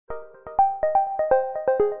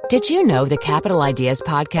Did you know the Capital Ideas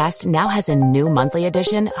podcast now has a new monthly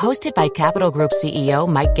edition hosted by Capital Group CEO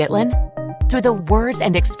Mike Gitlin? Through the words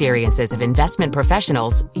and experiences of investment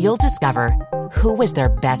professionals, you'll discover who was their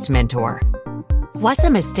best mentor, what's a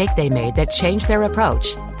mistake they made that changed their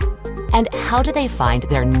approach, and how do they find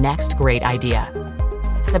their next great idea.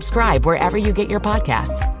 Subscribe wherever you get your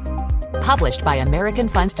podcasts. Published by American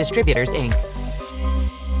Funds Distributors, Inc.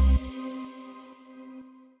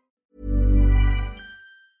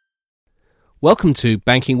 Welcome to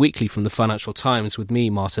Banking Weekly from the Financial Times with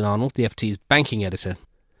me, Martin Arnold, the FT's banking editor.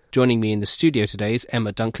 Joining me in the studio today is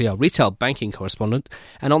Emma Dunkley, our retail banking correspondent,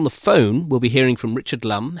 and on the phone we'll be hearing from Richard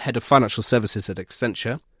Lum, Head of Financial Services at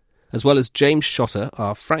Accenture, as well as James Schotter,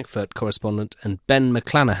 our Frankfurt correspondent, and Ben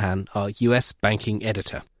McClanahan, our US banking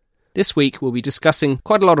editor. This week we'll be discussing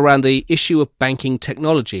quite a lot around the issue of banking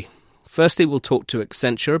technology. Firstly, we'll talk to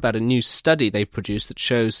Accenture about a new study they've produced that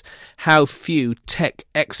shows how few tech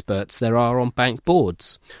experts there are on bank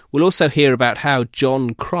boards. We'll also hear about how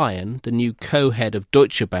John Cryan, the new co-head of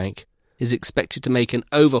Deutsche Bank, is expected to make an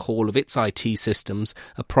overhaul of its IT systems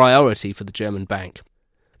a priority for the German bank.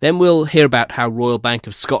 Then we'll hear about how Royal Bank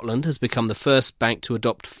of Scotland has become the first bank to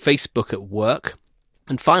adopt Facebook at work.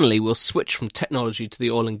 And finally, we'll switch from technology to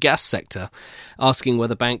the oil and gas sector, asking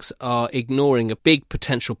whether banks are ignoring a big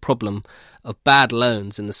potential problem of bad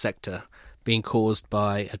loans in the sector being caused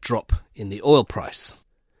by a drop in the oil price.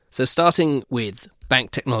 So starting with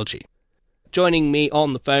bank technology. Joining me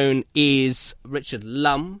on the phone is Richard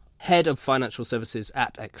Lum, Head of Financial Services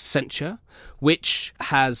at Accenture, which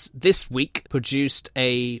has this week produced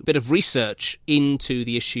a bit of research into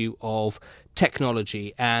the issue of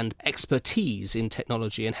technology and expertise in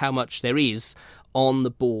technology and how much there is on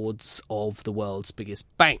the boards of the world's biggest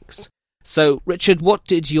banks. So, Richard, what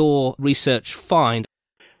did your research find?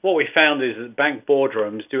 What we found is that bank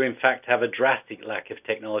boardrooms do in fact have a drastic lack of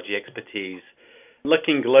technology expertise.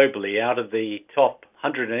 Looking globally, out of the top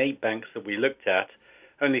 108 banks that we looked at,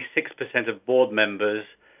 only 6% of board members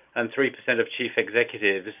and 3% of chief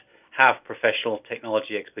executives have professional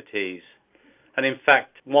technology expertise. And in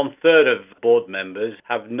fact, 1/3 of board members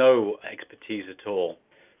have no expertise at all.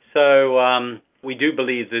 So we do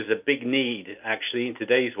believe there's a big need, actually, in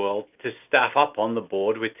today's world to staff up on the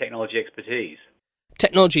board with technology expertise.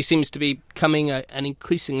 Technology seems to be becoming an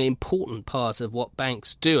increasingly important part of what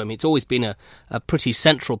banks do. I mean, it's always been a pretty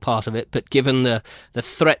central part of it, but given the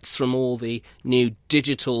threats from all the new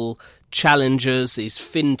digital challenges, these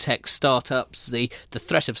fintech startups, the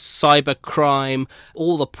threat of cybercrime,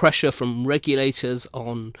 all the pressure from regulators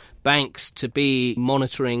on banks to be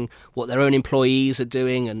monitoring what their own employees are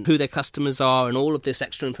doing and who their customers are and all of this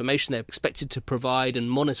extra information they're expected to provide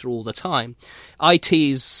and monitor all the time. IT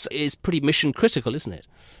is pretty mission critical, isn't it?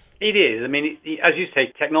 It is. I mean, as you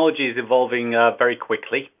say, technology is evolving very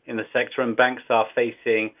quickly in the sector, and banks are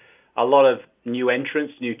facing a lot of new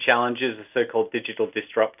entrants, new challenges, the so-called digital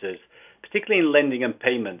disruptors, particularly in lending and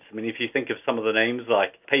payments. I mean, if you think of some of the names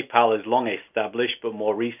like PayPal is long established, but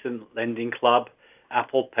more recent, Lending Club,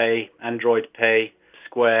 Apple Pay, Android Pay,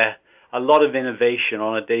 Square, a lot of innovation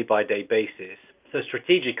on a day-by-day basis. So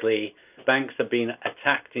strategically, banks are being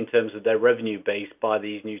attacked in terms of their revenue base by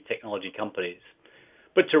these new technology companies.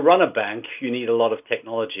 But to run a bank, you need a lot of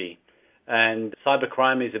technology. And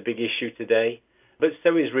cybercrime is a big issue today, but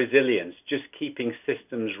so is resilience. Just keeping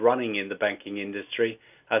systems running in the banking industry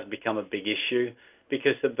has become a big issue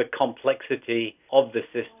because of the complexity of the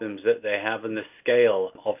systems that they have and the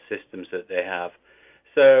scale of systems that they have.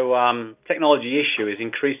 So technology issue is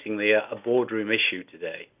increasingly a boardroom issue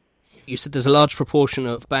today. You said there's a large proportion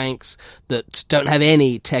of banks that don't have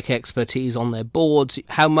any tech expertise on their boards.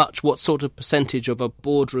 What sort of percentage of a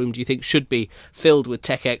boardroom do you think should be filled with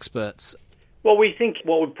tech experts? Well, we think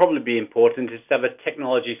what would probably be important is to have a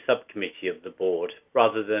technology subcommittee of the board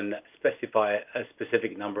rather than specify a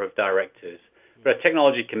specific number of directors. But a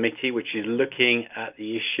technology committee which is looking at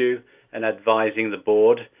the issue and advising the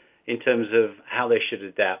board in terms of how they should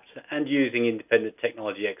adapt and using independent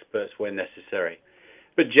technology experts where necessary.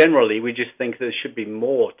 But generally, we just think there should be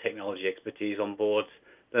more technology expertise on boards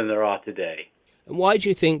than there are today. And why do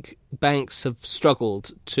you think banks have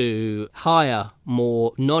struggled to hire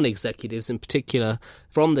more non-executives, in particular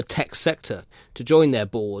from the tech sector, to join their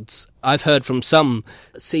boards? I've heard from some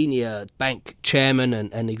senior bank chairmen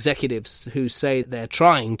and executives who say they're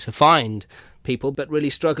trying to find people, but really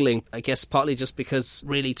struggling, I guess partly just because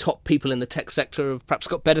really top people in the tech sector have perhaps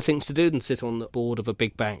got better things to do than sit on the board of a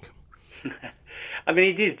big bank. I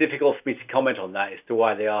mean, it is difficult for me to comment on that as to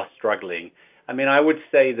why they are struggling. I mean, I would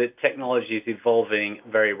say that technology is evolving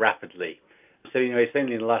very rapidly. So, it's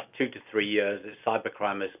only in the last 2 to 3 years that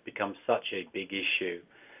cybercrime has become such a big issue.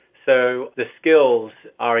 So the skills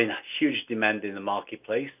are in huge demand in the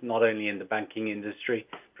marketplace, not only in the banking industry,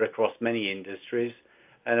 but across many industries.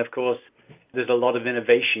 And of course, there's a lot of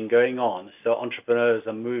innovation going on. So entrepreneurs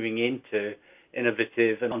are moving into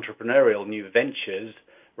innovative and entrepreneurial new ventures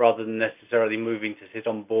rather than necessarily moving to sit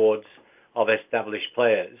on boards of established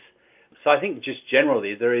players. So I think just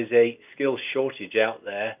generally there is a skill shortage out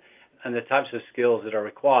there, and the types of skills that are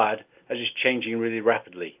required are just changing really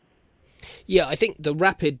rapidly. Yeah, I think the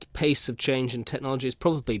rapid pace of change in technology is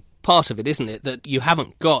probably part of it, isn't it? That you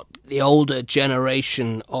haven't got the older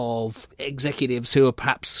generation of executives who are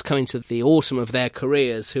perhaps coming to the autumn of their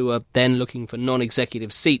careers, who are then looking for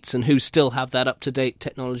non-executive seats and who still have that up-to-date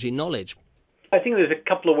technology knowledge. I think there's a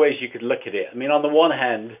couple of ways you could look at it. I mean, on the one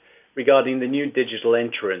hand, regarding the new digital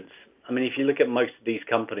entrants, I mean, if you look at most of these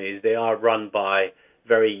companies, they are run by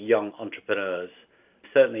very young entrepreneurs.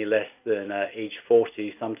 Certainly less than age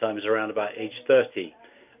 40, sometimes around about age 30.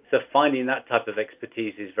 So finding that type of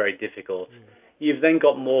expertise is very difficult. You've then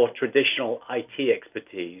got more traditional IT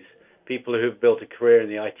expertise, people who've built a career in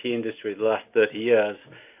the IT industry the last 30 years.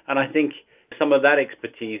 And I think some of that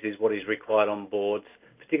expertise is what is required on boards,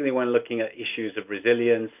 particularly when looking at issues of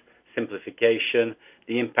resilience, simplification,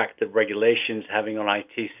 the impact that regulations having on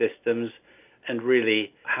IT systems, and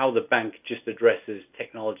really how the bank just addresses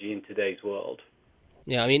technology in today's world.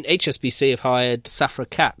 Yeah, I mean, HSBC have hired Safra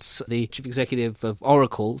Katz, the chief executive of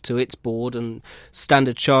Oracle, to its board, and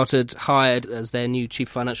Standard Chartered hired as their new chief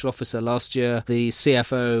financial officer last year the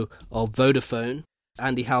CFO of Vodafone,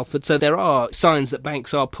 Andy Halford. So there are signs that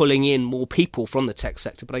banks are pulling in more people from the tech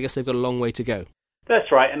sector, but I guess they've got a long way to go.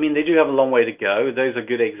 That's right. I mean, they do have a long way to go. Those are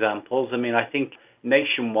good examples. I mean, I think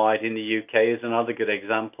Nationwide in the UK is another good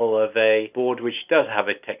example of a board which does have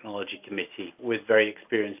a technology committee with very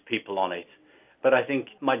experienced people on it. But I think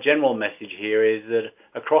my general message here is that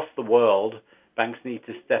across the world, banks need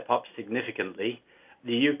to step up significantly.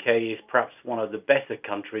 The UK is perhaps one of the better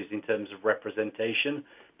countries in terms of representation,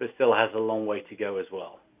 but still has a long way to go as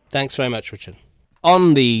well. Thanks very much, Richard.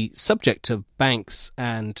 On the subject of banks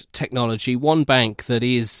and technology, one bank that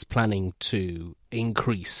is planning to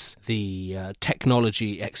increase the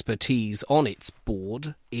technology expertise on its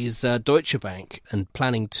board is Deutsche Bank, and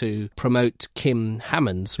planning to promote Kim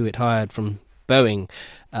Hammonds, who it hired from Boeing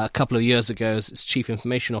a couple of years ago as its chief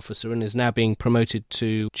information officer and is now being promoted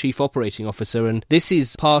to chief operating officer. And this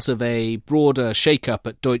is part of a broader shake-up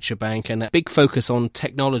at Deutsche Bank and a big focus on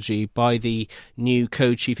technology by the new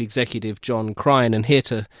co-chief executive, John Cryan. And here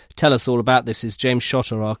to tell us all about this is James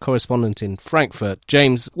Schotter, our correspondent in Frankfurt.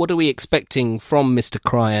 James, what are we expecting from Mr.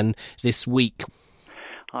 Cryan this week?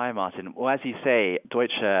 Hi, Martin. Well, as you say,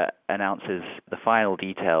 Deutsche announces the final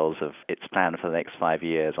details of its plan for the next 5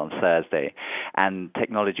 years on Thursday, and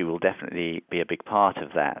technology will definitely be a big part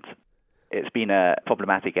of that. It's been a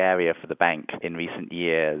problematic area for the bank in recent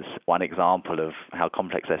years. One example of how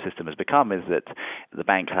complex their system has become is that the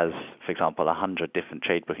bank has, for example, 100 different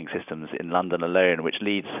trade booking systems in London alone, which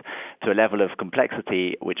leads to a level of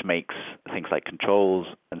complexity which makes things like controls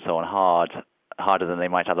and so on harder than they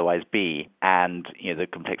might otherwise be. And the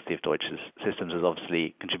complexity of Deutsche's systems has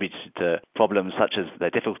obviously contributed to problems such as the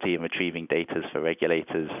difficulty in retrieving data for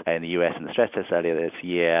regulators in the US and the stress test earlier this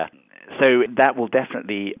year. So that will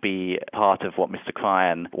definitely be part of what Mr.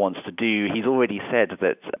 Cryan wants to do. He's already said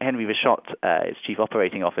that Henry Richotte, its chief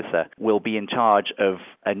operating officer, will be in charge of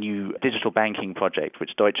a new digital banking project,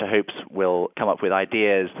 which Deutsche hopes will come up with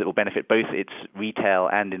ideas that will benefit both its retail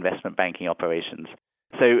and investment banking operations.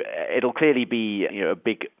 So it'll clearly be a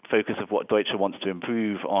big focus of what Deutsche wants to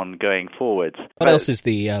improve on going forward. What else is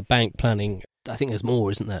the bank planning? I think there's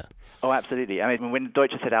more, isn't there? Oh, absolutely. I mean, when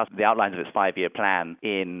Deutsche set out the outlines of its 5-year plan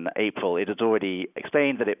in April, it had already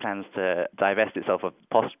explained that it plans to divest itself of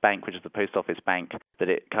Postbank, which is the post office bank that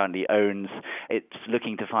it currently owns. It's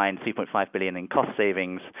looking to find $3.5 billion in cost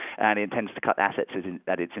savings, and it intends to cut assets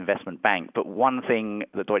at its investment bank. But one thing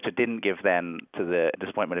that Deutsche didn't give then, to the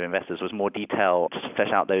disappointment of investors, was more detail to flesh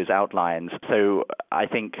out those outlines. So I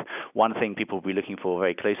think one thing people will be looking for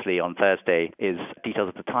very closely on Thursday is details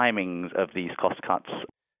of the timings of these cost cuts,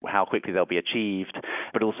 how quickly they'll be achieved,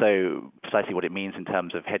 but also precisely what it means in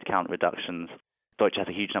terms of headcount reductions. Deutsche has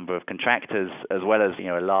a huge number of contractors, as well as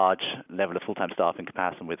a large level of full-time staff in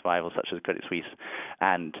comparison with rivals such as Credit Suisse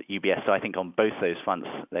and UBS. So I think on both those fronts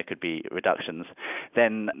there could be reductions.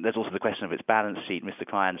 Then there's also the question of its balance sheet. Mr.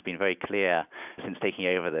 Cryan's been very clear since taking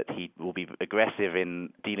over that he will be aggressive in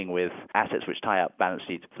dealing with assets which tie up balance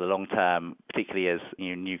sheets for the long term, particularly as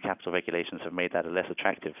new capital regulations have made that a less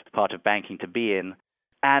attractive part of banking to be in.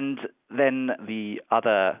 And then the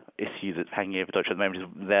other issue that's hanging over Deutsche at the moment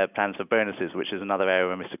is their plans for bonuses, which is another area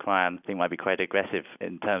where Mr. Kryan, I think, might be quite aggressive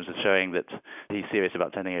in terms of showing that he's serious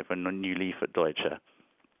about turning over a new leaf at Deutsche.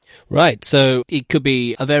 Right, so it could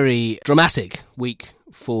be a very dramatic week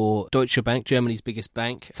for Deutsche Bank, Germany's biggest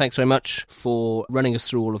bank. Thanks very much for running us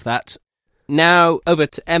through all of that. Now over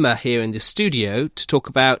to Emma here in the studio to talk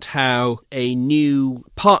about how a new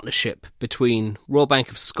partnership between Royal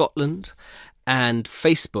Bank of Scotland and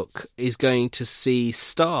Facebook is going to see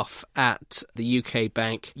staff at the UK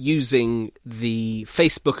bank using the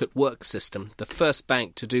Facebook at Work system, the first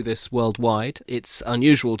bank to do this worldwide. It's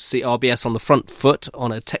unusual to see RBS on the front foot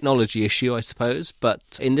on a technology issue, I suppose,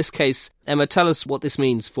 but in this case, Emma, tell us what this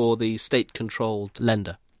means for the state-controlled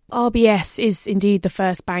lender. RBS is indeed the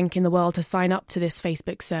first bank in the world to sign up to this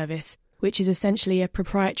Facebook service, which is essentially a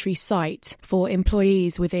proprietary site for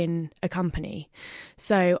employees within a company.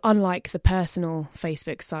 So unlike the personal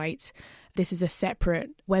Facebook site, this is a separate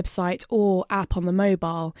website or app on the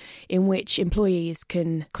mobile in which employees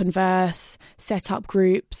can converse, set up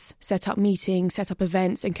groups, set up meetings, set up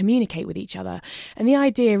events and communicate with each other. And the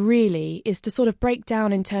idea really is to sort of break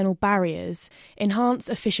down internal barriers, enhance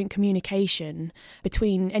efficient communication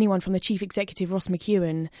between anyone from the Chief Executive Ross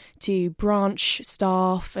McEwan to branch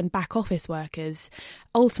staff and back office workers,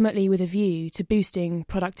 ultimately with a view to boosting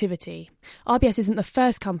productivity. RBS isn't the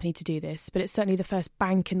first company to do this, but it's certainly the first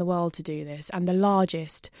bank in the world to do this, and the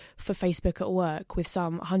largest for Facebook at Work, with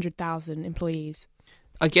some 100,000 employees.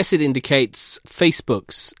 I guess it indicates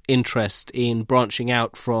Facebook's interest in branching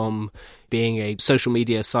out from being a social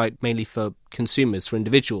media site mainly for consumers, for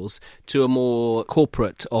individuals, to a more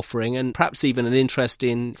corporate offering, and perhaps even an interest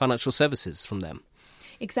in financial services from them.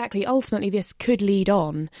 Exactly. Ultimately, this could lead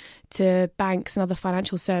on to banks and other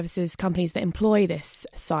financial services companies that employ this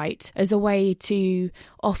site as a way to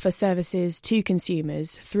offer services to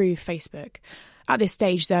consumers through Facebook. At this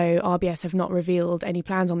stage, though, RBS have not revealed any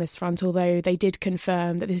plans on this front, although they did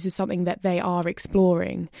confirm that this is something that they are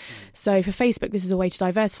exploring. So for Facebook, this is a way to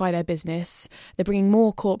diversify their business. They're bringing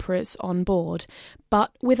more corporates on board.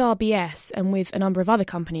 But with RBS and with a number of other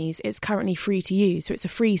companies, it's currently free to use. So it's a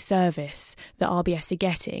free service that RBS are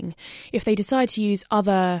getting. If they decide to use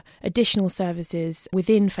other additional services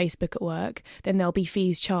within Facebook at Work, then there'll be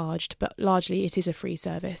fees charged. But largely, it is a free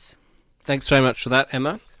service. Thanks very much for that,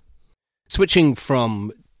 Emma. Switching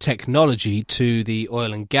from technology to the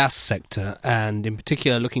oil and gas sector, and in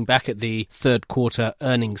particular looking back at the third quarter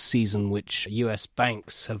earnings season, which US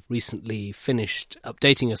banks have recently finished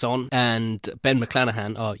updating us on. And Ben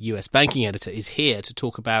McClanahan, our US banking editor, is here to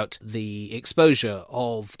talk about the exposure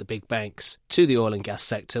of the big banks to the oil and gas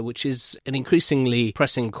sector, which is an increasingly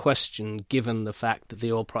pressing question given the fact that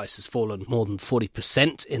the oil price has fallen more than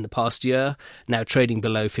 40% in the past year, now trading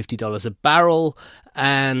below $50 a barrel.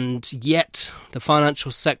 And yet the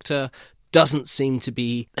financial sector doesn't seem to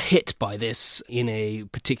be hit by this in a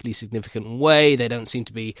particularly significant way. There don't seem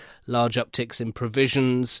to be large upticks in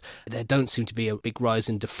provisions. There don't seem to be a big rise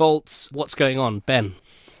in defaults. What's going on, Ben?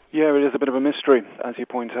 Yeah, it is a bit of a mystery, as you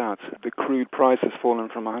point out. The crude price has fallen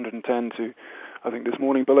from 110 to, I think this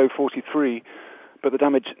morning, below 43. But the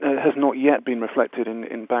damage has not yet been reflected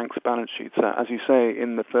in banks' balance sheets. As you say,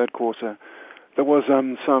 in the third quarter, there was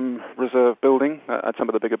some reserve building at some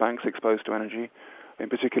of the bigger banks exposed to energy, in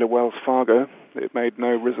particular Wells Fargo. It made no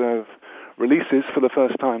reserve releases for the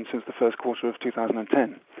first time since the first quarter of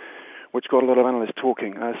 2010, which got a lot of analysts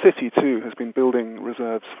talking. Citi, too, has been building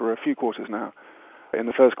reserves for a few quarters now. In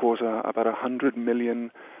the first quarter, about 100 million,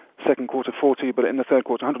 second quarter 40, but in the third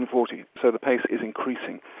quarter 140. So the pace is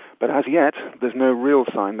increasing. But as yet, there's no real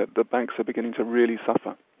sign that the banks are beginning to really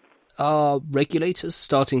suffer. Are regulators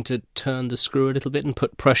starting to turn the screw a little bit and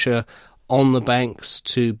put pressure on the banks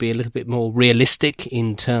to be a little bit more realistic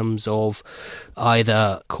in terms of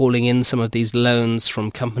either calling in some of these loans from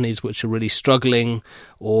companies which are really struggling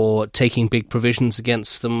or taking big provisions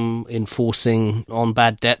against them, enforcing on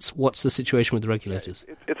bad debts? What's the situation with the regulators?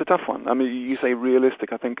 It's a tough one. I mean, you say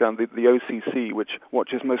realistic. I think the OCC, which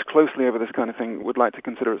watches most closely over this kind of thing, would like to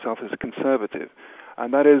consider itself as a conservative.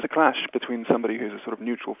 And that is a clash between somebody who's a sort of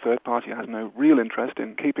neutral third party, has no real interest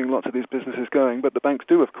in keeping lots of these businesses going, but the banks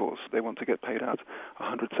do, of course. They want to get paid out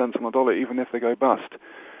 100 cents on the dollar, even if they go bust.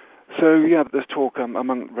 So, yeah, there's talk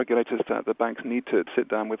among regulators that the banks need to sit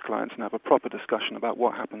down with clients and have a proper discussion about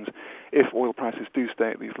what happens if oil prices do stay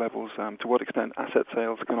at these levels, to what extent asset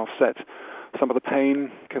sales can offset some of the pain.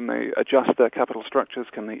 Can they adjust their capital structures?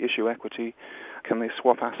 Can they issue equity? Can they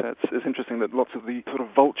swap assets? It's interesting that lots of the sort of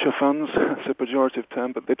vulture funds, it's a pejorative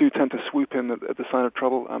term, but they do tend to swoop in at the sign of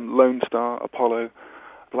trouble. Lone Star, Apollo,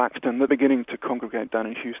 Blackstone, they're beginning to congregate down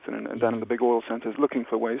in Houston and down in the big oil centers, looking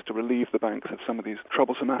for ways to relieve the banks of some of these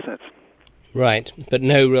troublesome assets. Right, but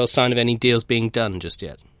no real sign of any deals being done just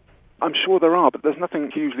yet. I'm sure there are, but there's nothing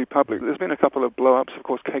hugely public. There's been a couple of blow-ups. Of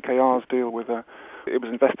course, KKR's deal with it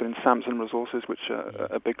was invested in Samson Resources, which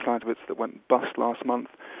a big client of its that went bust last month.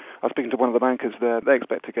 I was speaking to one of the bankers there. They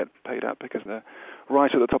expect to get paid out because they're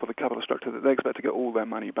right at the top of the capital structure. They expect to get all their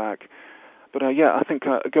money back. But I think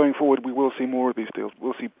going forward we will see more of these deals.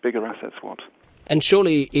 We'll see bigger asset swaps. And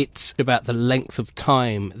surely it's about the length of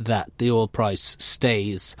time that the oil price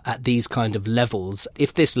stays at these kind of levels.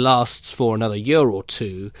 If this lasts for another year or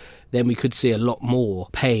two, then we could see a lot more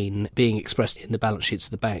pain being expressed in the balance sheets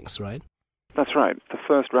of the banks, right? That's right. The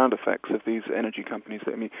first round effects of these energy companies,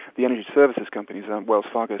 the energy services companies, Wells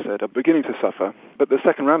Fargo said, are beginning to suffer. But the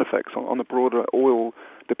second round effects on the broader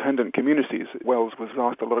oil-dependent communities, Wells was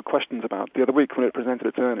asked a lot of questions about. The other week when it presented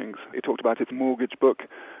its earnings, it talked about its mortgage book,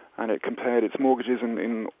 and it compared its mortgages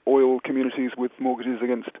in oil communities with mortgages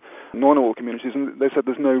against non-oil communities, and they said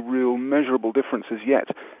there's no real measurable differences yet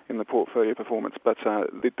in the portfolio performance, but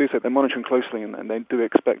they do say they're monitoring closely, and they do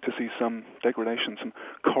expect to see some degradation, some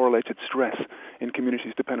correlated stress in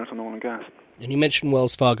communities dependent on oil and gas. And you mentioned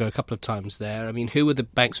Wells Fargo a couple of times there. I mean, who are the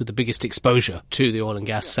banks with the biggest exposure to the oil and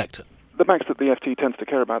gas sector? The banks that the FT tends to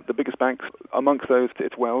care about, the biggest banks amongst those,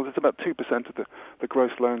 it's Wells. It's about 2% of the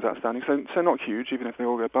gross loans outstanding, so not huge. Even if they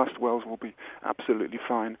all go bust, Wells will be absolutely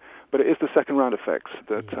fine. But it is the second round effects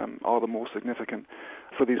that are the more significant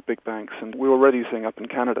for these big banks. And we're already seeing up in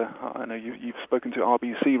Canada, I know you've spoken to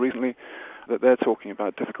RBC recently, that they're talking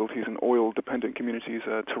about difficulties in oil-dependent communities.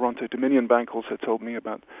 Toronto Dominion Bank also told me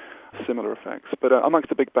about similar effects. But amongst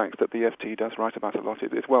the big banks that the FT does write about a lot,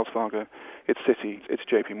 it's Wells Fargo, it's Citi, it's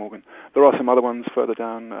JP Morgan. There are some other ones further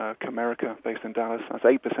down, Comerica, based in Dallas. That's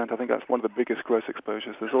 8%. I think that's one of the biggest gross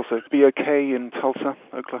exposures. There's also BOK in Tulsa,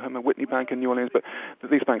 Oklahoma, Whitney Bank in New Orleans, but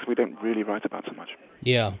these banks we don't really write about so much.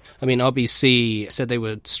 Yeah. I mean, RBC said they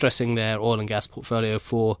were stressing their oil and gas portfolio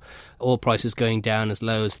for oil prices going down as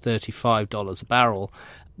low as $35 a barrel,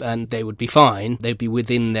 and they would be fine. They'd be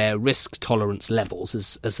within their risk tolerance levels,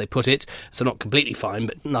 as they put it. So not completely fine,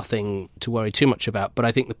 but nothing to worry too much about. But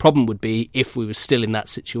I think the problem would be if we were still in that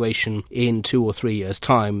situation in 2 or 3 years'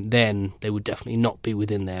 time, then they would definitely not be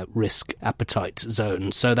within their risk appetite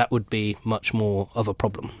zone. So that would be much more of a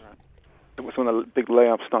problem. It was when the big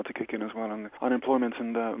layoffs start to kick in as well, and unemployment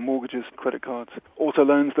and mortgages, credit cards, auto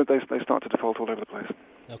loans, that they start to default all over the place.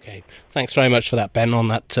 Okay. Thanks very much for that, Ben, on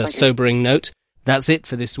that sobering note. That's it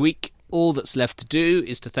for this week. All that's left to do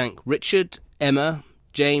is to thank Richard, Emma,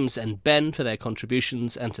 James and Ben for their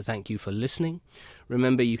contributions, and to thank you for listening.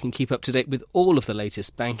 Remember, you can keep up to date with all of the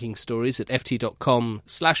latest banking stories at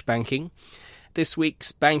ft.com/banking. This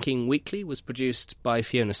week's Banking Weekly was produced by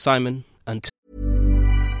Fiona Simon.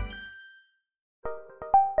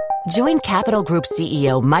 Join Capital Group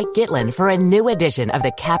CEO Mike Gitlin for a new edition of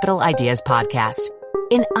the Capital Ideas Podcast.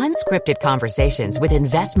 In unscripted conversations with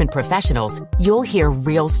investment professionals, you'll hear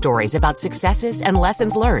real stories about successes and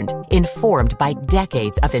lessons learned, informed by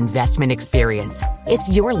decades of investment experience.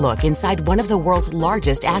 It's your look inside one of the world's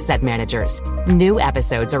largest asset managers. New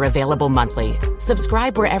episodes are available monthly.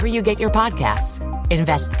 Subscribe wherever you get your podcasts.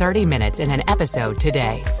 Invest 30 minutes in an episode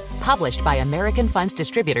today. Published by American Funds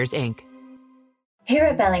Distributors, Inc. Here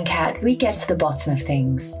at Bellingcat, we get to the bottom of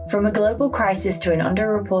things. From a global crisis to an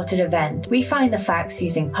underreported event, we find the facts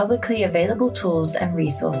using publicly available tools and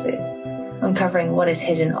resources, uncovering what is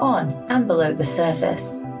hidden on and below the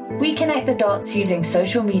surface. We connect the dots using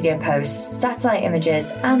social media posts, satellite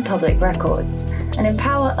images, and public records, and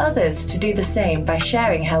empower others to do the same by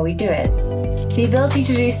sharing how we do it. The ability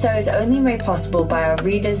to do so is only made possible by our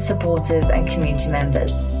readers, supporters, and community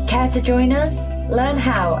members. Care to join us? Learn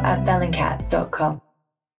how at bellingcat.com.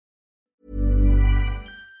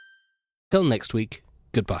 Till next week,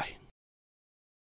 goodbye.